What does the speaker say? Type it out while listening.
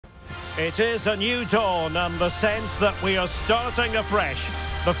It is a new dawn and the sense that we are starting afresh.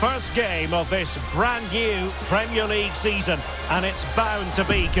 The first game of this brand new Premier League season, and it's bound to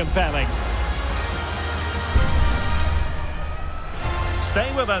be compelling.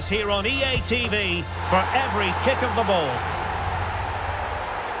 Stay with us here on EA TV for every kick of the ball.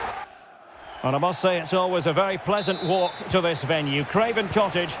 And I must say it's always a very pleasant walk to this venue, Craven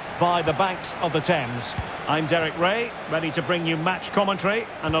Cottage by the banks of the Thames. I'm Derek Ray, ready to bring you match commentary,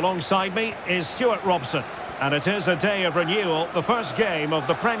 and alongside me is Stuart Robson. And it is a day of renewal, the first game of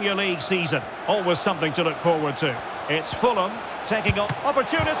the Premier League season. Always something to look forward to. It's Fulham taking on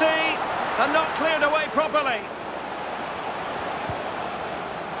opportunity, and not cleared away properly.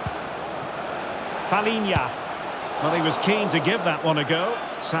 Palinha. Well, he was keen to give that one a go.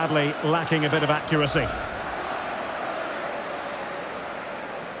 Sadly, lacking a bit of accuracy.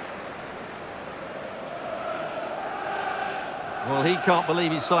 Well, he can't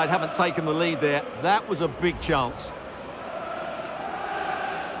believe his side haven't taken the lead there. That was a big chance.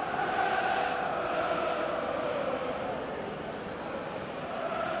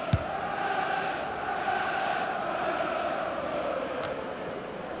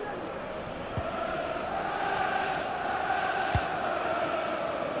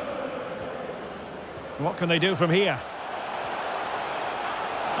 What can they do from here?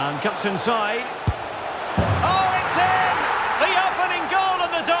 And cuts inside. Oh, it's in! The opening goal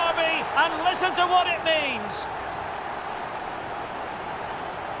in the derby, and listen to what it means.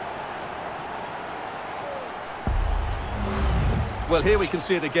 Well, here we can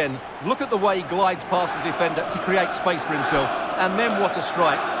see it again. Look at the way he glides past the defender to create space for himself. And then what a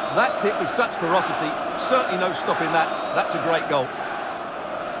strike. That's hit with such ferocity. Certainly no stopping that. That's a great goal.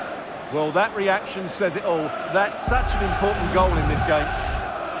 Well, that reaction says it all. That's such an important goal in this game.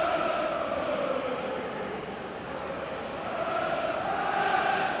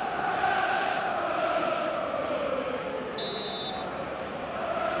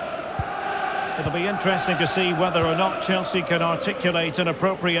 It'll be interesting to see whether or not Chelsea can articulate an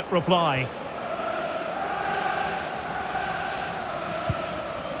appropriate reply.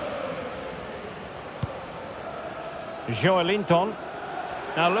 Joelinton.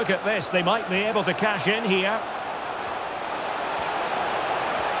 Now look at this, they might be able to cash in here.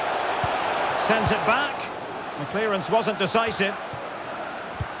 Sends it back. The clearance wasn't decisive.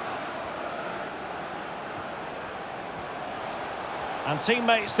 And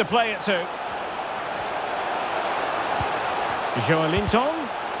teammates to play it to. Joelinton.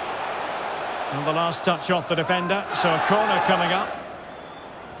 And the last touch off the defender, so a corner coming up.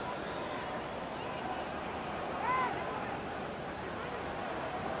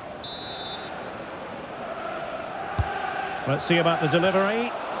 Let's see about the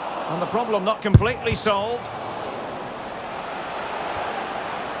delivery. And the problem not completely solved.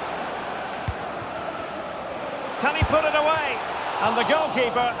 Can he put it away? And the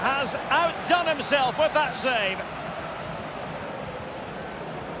goalkeeper has outdone himself with that save.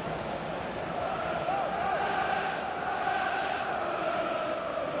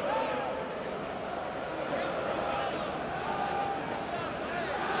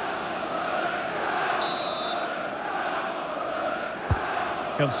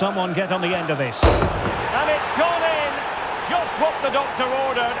 Can someone get on the end of this? And it's gone in! Just what the doctor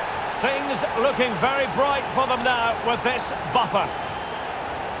ordered. Things looking very bright for them now with this buffer.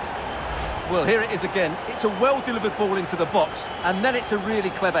 Well, here it is again. It's a well-delivered ball into the box, and then it's a really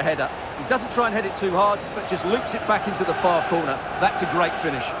clever header. He doesn't try and head it too hard, but just loops it back into the far corner. That's a great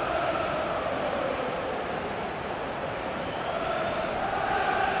finish.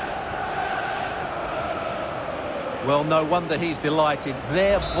 Well, no wonder he's delighted.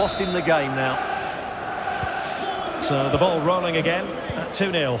 They're bossing the game now. So the ball rolling again at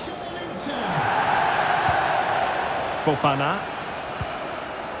 2-0. Fofana.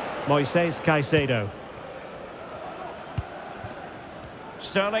 Moises Caicedo.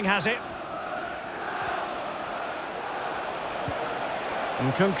 Sterling has it.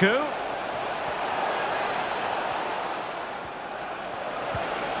 Nkunku.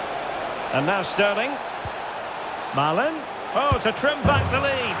 And now Sterling. Malin. Oh, to trim back the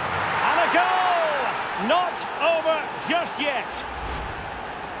lead. And a goal! Not over just yet.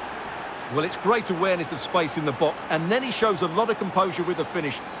 Well, it's great awareness of space in the box, and then he shows a lot of composure with the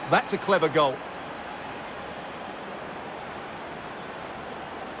finish. That's a clever goal.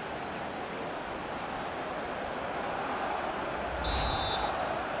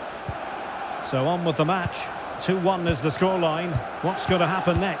 So on with the match. 2-1 is the scoreline. What's going to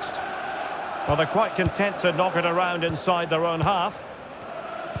happen next? Well, they're quite content to knock it around inside their own half.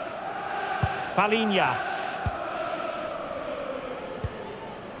 Palinha.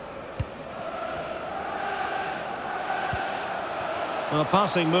 Well,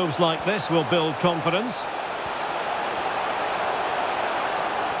 passing moves like this will build confidence.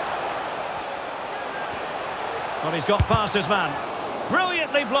 Well, he's got past his man.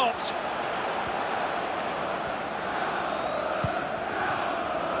 Brilliantly blocked.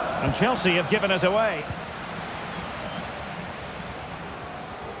 And Chelsea have given us away.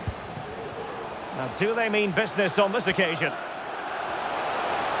 Now, do they mean business on this occasion?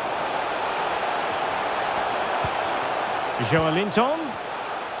 Joelinton.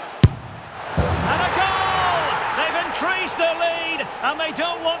 And a goal! They've increased their lead, and they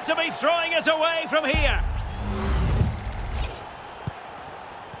don't want to be throwing us away from here.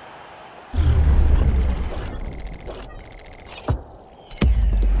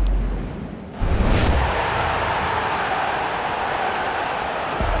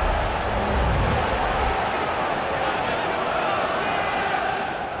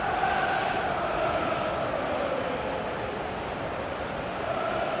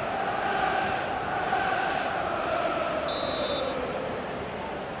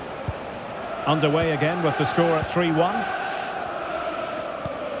 Underway again with the score at 3-1.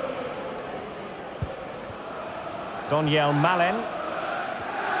 Daniel Malen.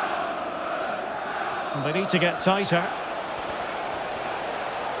 And they need to get tighter.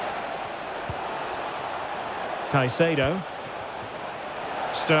 Caicedo.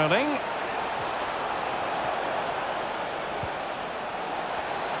 Sterling.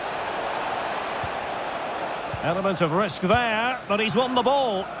 Element of risk there, but he's won the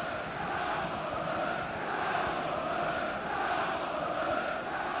ball.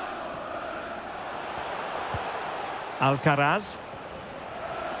 Alcaraz.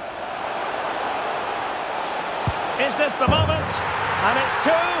 Is this the moment? And it's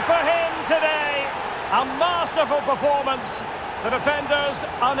two for him today. A masterful performance. The defenders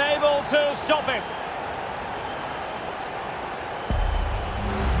unable to stop him.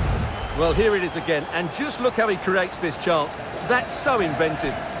 Well, here it is again, and just look how he creates this chance. That's so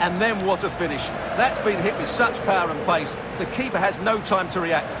inventive, and then what a finish. That's been hit with such power and pace. The keeper has no time to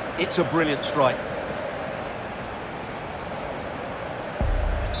react. It's a brilliant strike.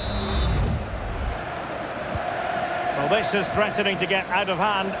 Well, this is threatening to get out of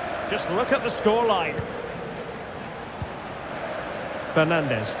hand. Just look at the scoreline.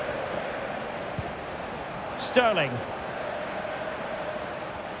 Fernandes. Sterling.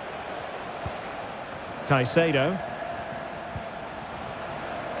 Caicedo.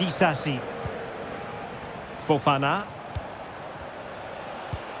 Disasi. Fofana.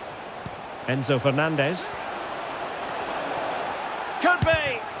 Enzo Fernandez. Could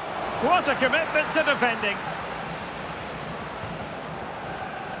be! What a commitment to defending.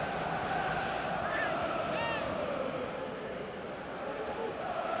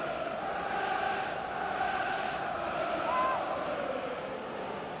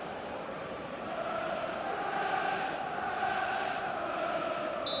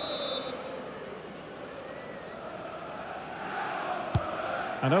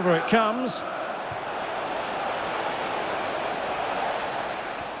 And over it comes.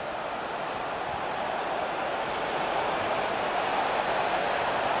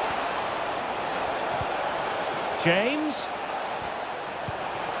 James.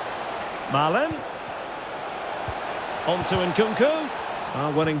 Malen. On to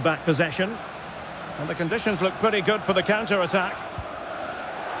Nkunku. Winning back possession. And the conditions look pretty good for the counter-attack.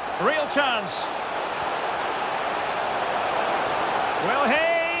 Real chance. Will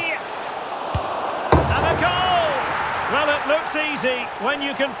he? And a goal! Well, it looks easy when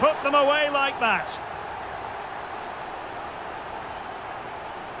you can put them away like that.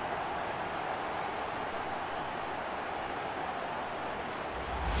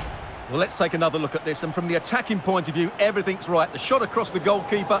 Well, let's take another look at this, and from the attacking point of view, everything's right. The shot across the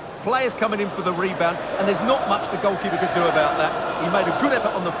goalkeeper, players coming in for the rebound, and there's not much the goalkeeper could do about that. He made a good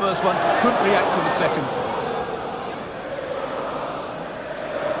effort on the first one, couldn't react to the second.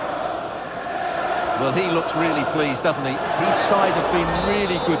 Well, he looks really pleased, doesn't he? His side have been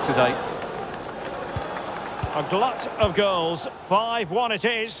really good today. A glut of goals. 5-1 it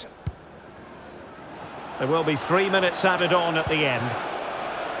is. There will be 3 minutes added on at the end.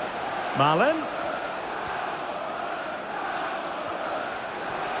 Malen.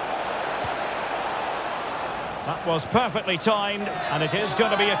 That was perfectly timed, and it is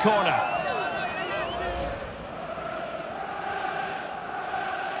going to be a corner.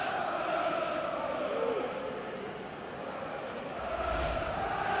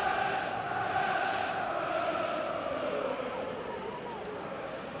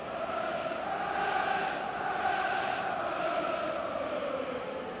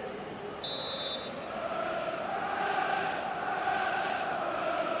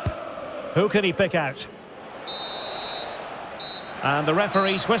 Who can he pick out? And the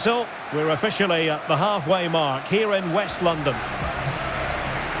referee's whistle. We're officially at the halfway mark here in West London.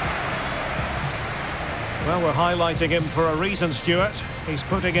 Well, we're highlighting him for a reason, Stuart. He's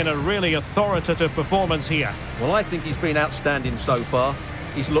putting in a really authoritative performance here. Well, I think he's been outstanding so far.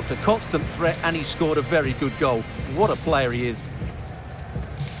 He's looked a constant threat and he scored a very good goal. What a player he is.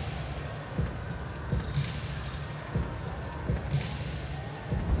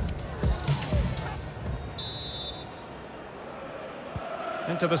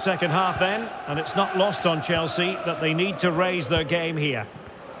 Into the second half then, and it's not lost on Chelsea that they need to raise their game here.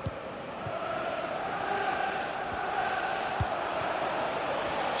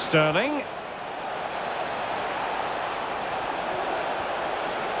 Sterling.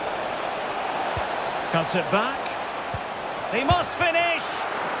 Cuts it back. He must finish!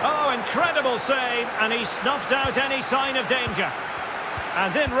 Oh, incredible save, and he snuffed out any sign of danger.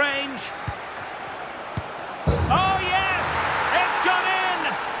 And in range. Oh, yes! It's gone in!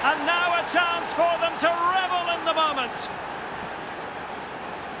 And now a chance for them to revel in the moment.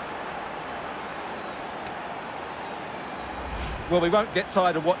 Well, we won't get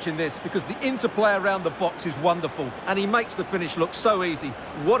tired of watching this because the interplay around the box is wonderful and he makes the finish look so easy.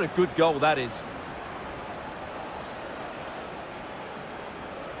 What a good goal that is.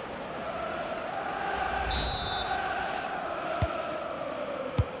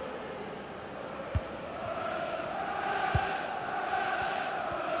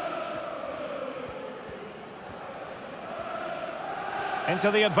 Into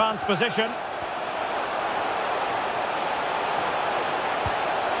the advanced position.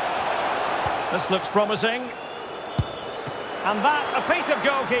 This looks promising. And that, a piece of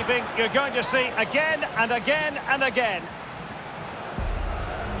goalkeeping you're going to see again and again and again.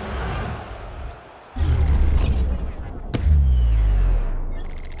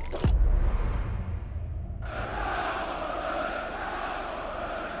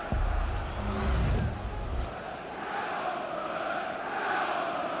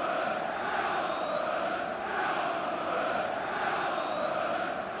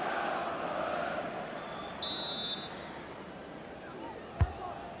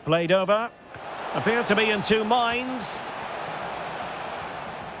 Played over. Appeared to be in two minds.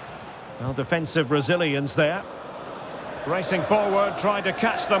 Well, defensive resilience there. Racing forward, trying to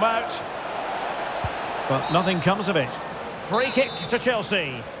catch them out. But nothing comes of it. Free kick to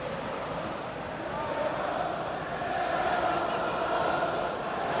Chelsea.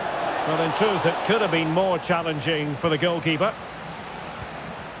 Well, in truth, it could have been more challenging for the goalkeeper.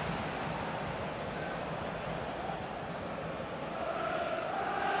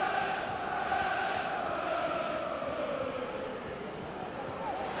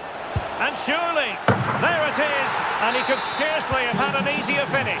 And surely, there it is, and he could scarcely have had an easier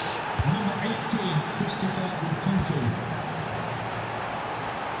finish. Number 18, Christopher Nkunku.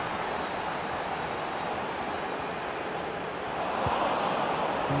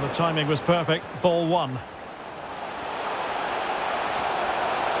 And the timing was perfect. Ball one.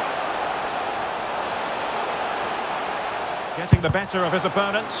 Getting the better of his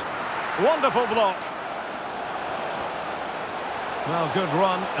opponent. Wonderful block. Well, good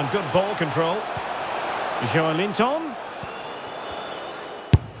run and good ball control. Joelinton.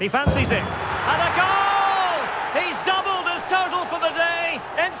 He fancies it. And a goal! He's doubled his total for the day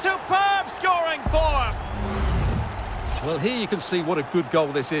in superb scoring form. Well, here you can see what a good goal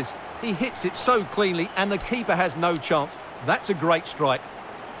this is. He hits it so cleanly and the keeper has no chance. That's a great strike.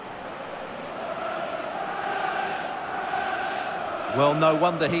 Well, no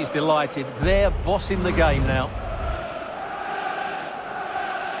wonder he's delighted. They're bossing the game now.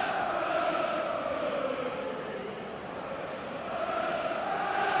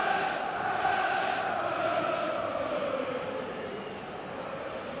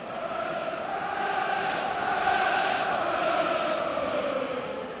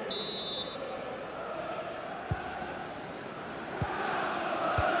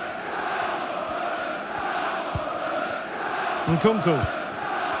 Nkunku.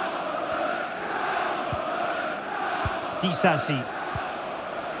 Disasi.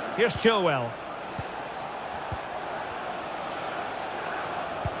 Here's Chilwell.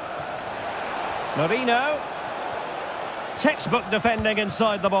 Marino. Textbook defending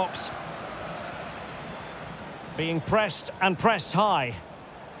inside the box. Being pressed and pressed high.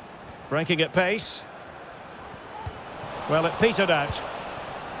 Breaking at pace. Well, it petered out.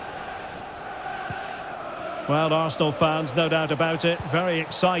 Well, Arsenal fans, no doubt about it, very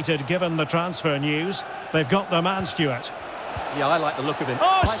excited given the transfer news. They've got their man, Stuart. Yeah, I like the look of him.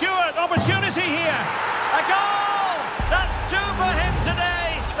 Oh, Stuart, opportunity here. A goal! That's two for him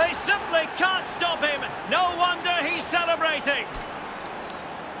today. They simply they can't stop him. No wonder he's celebrating.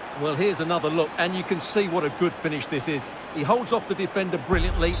 Well, here's another look, and you can see what a good finish this is. He holds off the defender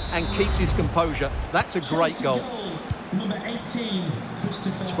brilliantly and keeps his composure. That's a great goal. Number 18,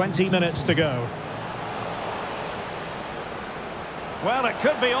 Christopher. 20 minutes to go. Well, it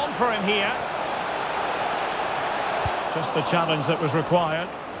could be on for him here. Just the challenge that was required.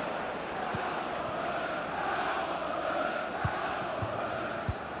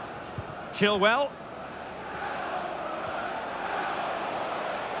 Chilwell.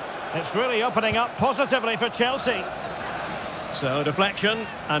 It's really opening up positively for Chelsea. So deflection,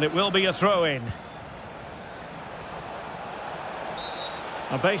 and it will be a throw-in.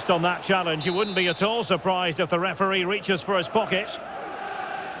 And based on that challenge, you wouldn't be at all surprised if the referee reaches for his pocket.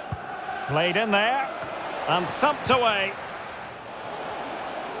 Played in there, and thumped away.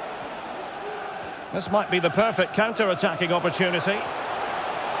 This might be the perfect counter-attacking opportunity.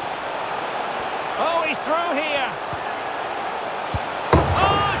 Oh, he's through here.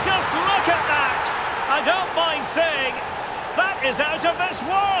 Oh, just look at that! I don't mind saying, that is out of this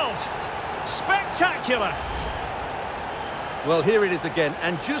world! Spectacular! Well, here it is again,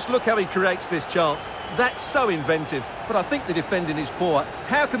 and just look how he creates this chance. That's so inventive, but I think the defending is poor.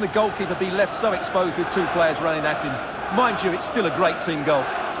 How can the goalkeeper be left so exposed with two players running at him? Mind you, it's still a great team goal.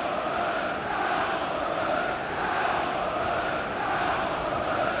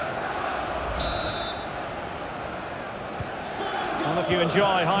 Well, if you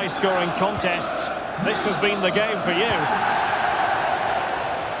enjoy high-scoring contests, this has been the game for you.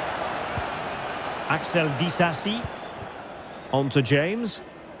 Axel Disasi. On to James.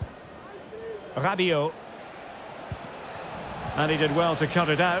 Rabiot. And he did well to cut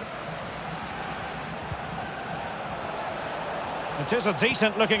it out. It is a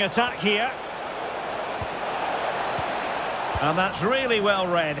decent-looking attack here. And that's really well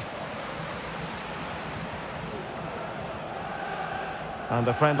read. And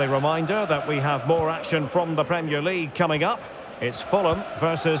a friendly reminder that we have more action from the Premier League coming up. It's Fulham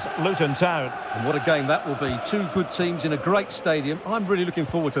versus Luton Town. And what a game that will be. Two good teams in a great stadium. I'm really looking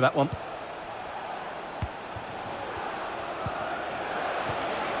forward to that one.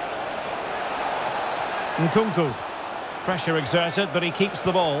 Nkunku. Pressure exerted, but he keeps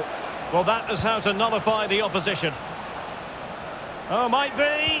the ball. Well, that is how to nullify the opposition. Oh, might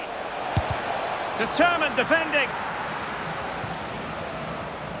be. Determined defending.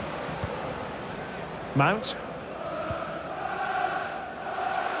 Mount.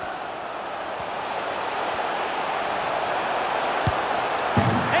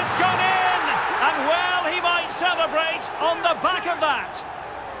 It's gone in! And well, he might celebrate on the back of that.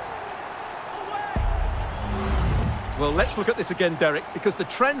 Well, let's look at this again, Derek, because the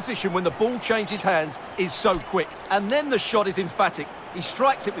transition when the ball changes hands is so quick. And then the shot is emphatic. He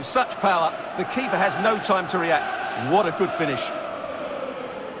strikes it with such power, the keeper has no time to react. What a good finish.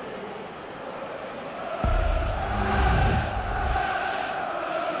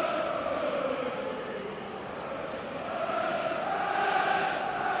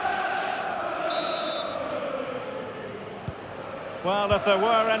 Well, if there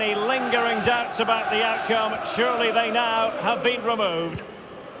were any lingering doubts about the outcome, surely they now have been removed.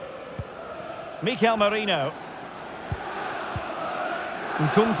 Mikel Merino.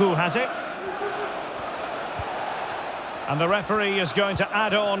 Nkunku has it. And the referee is going to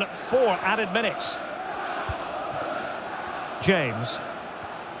add on 4 added minutes. James.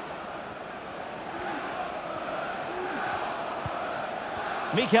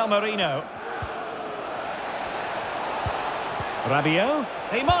 Mikel Merino. Rabiot,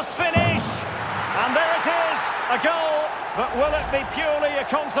 he must finish! And there it is, a goal, but will it be purely a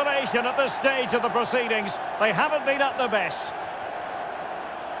consolation at this stage of the proceedings? They haven't been at their best.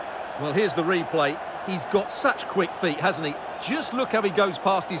 Well, here's the replay. He's got such quick feet, hasn't he? Just look how he goes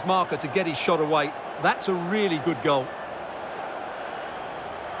past his marker to get his shot away. That's a really good goal.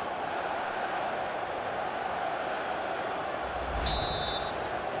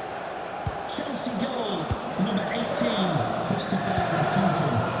 Chelsea goal, number 18, Christopher.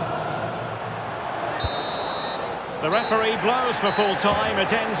 The referee blows for full time.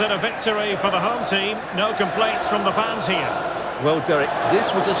 It ends in a victory for the home team. No complaints from the fans here. Well, Derek,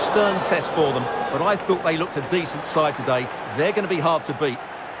 this was a stern test for them, but I thought they looked a decent side today. They're going to be hard to beat.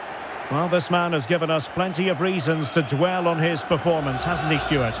 Well, this man has given us plenty of reasons to dwell on his performance, hasn't he,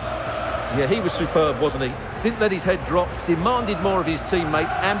 Stuart? Yeah, he was superb, wasn't he? Didn't let his head drop, demanded more of his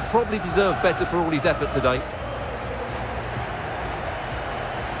teammates, and probably deserved better for all his effort today.